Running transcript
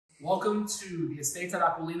Welcome to the Estates at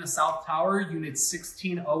Acqualina South Tower, Unit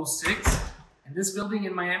 1606. In this building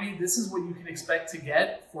in Miami, this is what you can expect to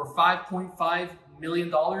get for $5.5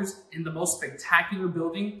 million in the most spectacular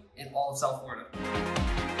building in all of South Florida.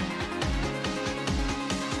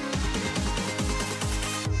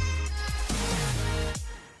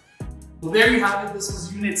 Well, there you have it. This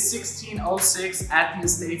was Unit 1606 at the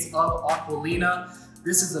Estates of Acqualina.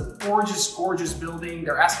 This is a gorgeous, gorgeous building.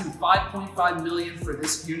 They're asking $5.5 million for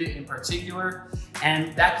this unit in particular.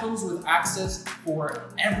 And that comes with access for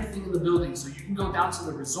everything in the building. So you can go down to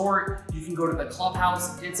the resort, you can go to the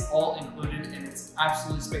clubhouse, it's all included and it's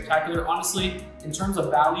absolutely spectacular. Honestly, in terms of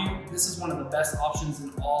value, this is one of the best options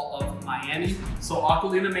in all of Miami. So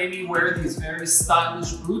Acqualina made me wear these very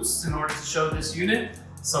stylish boots in order to show this unit.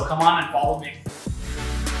 So come on and follow me.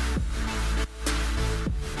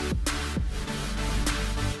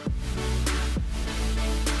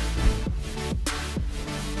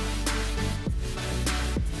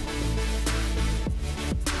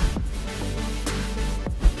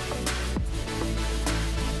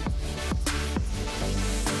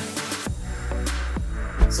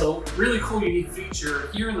 So really cool, unique feature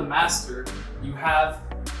here in the master, you have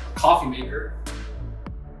a coffee maker.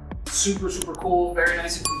 Super, super cool, very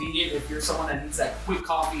nice and convenient if you're someone that needs that quick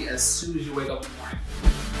coffee as soon as you wake up in the morning.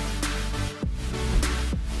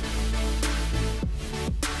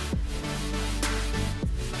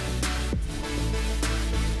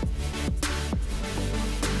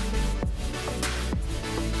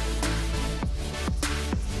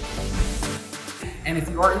 And if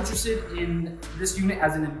you are interested in this unit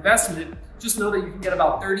as an investment, just know that you can get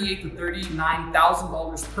about $38,000 to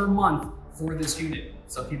 $39,000 per month for this unit.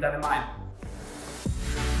 So keep that in mind.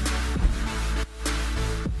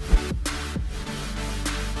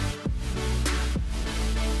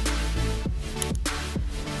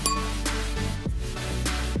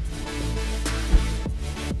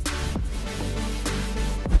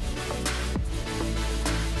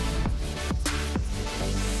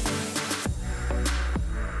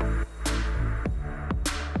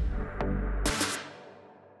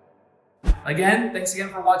 Again, thanks again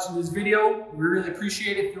for watching this video. We really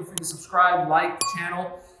appreciate it. Feel free to subscribe, like the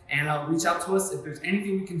channel, and reach out to us if there's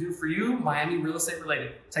anything we can do for you, Miami real estate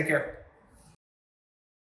related. Take care.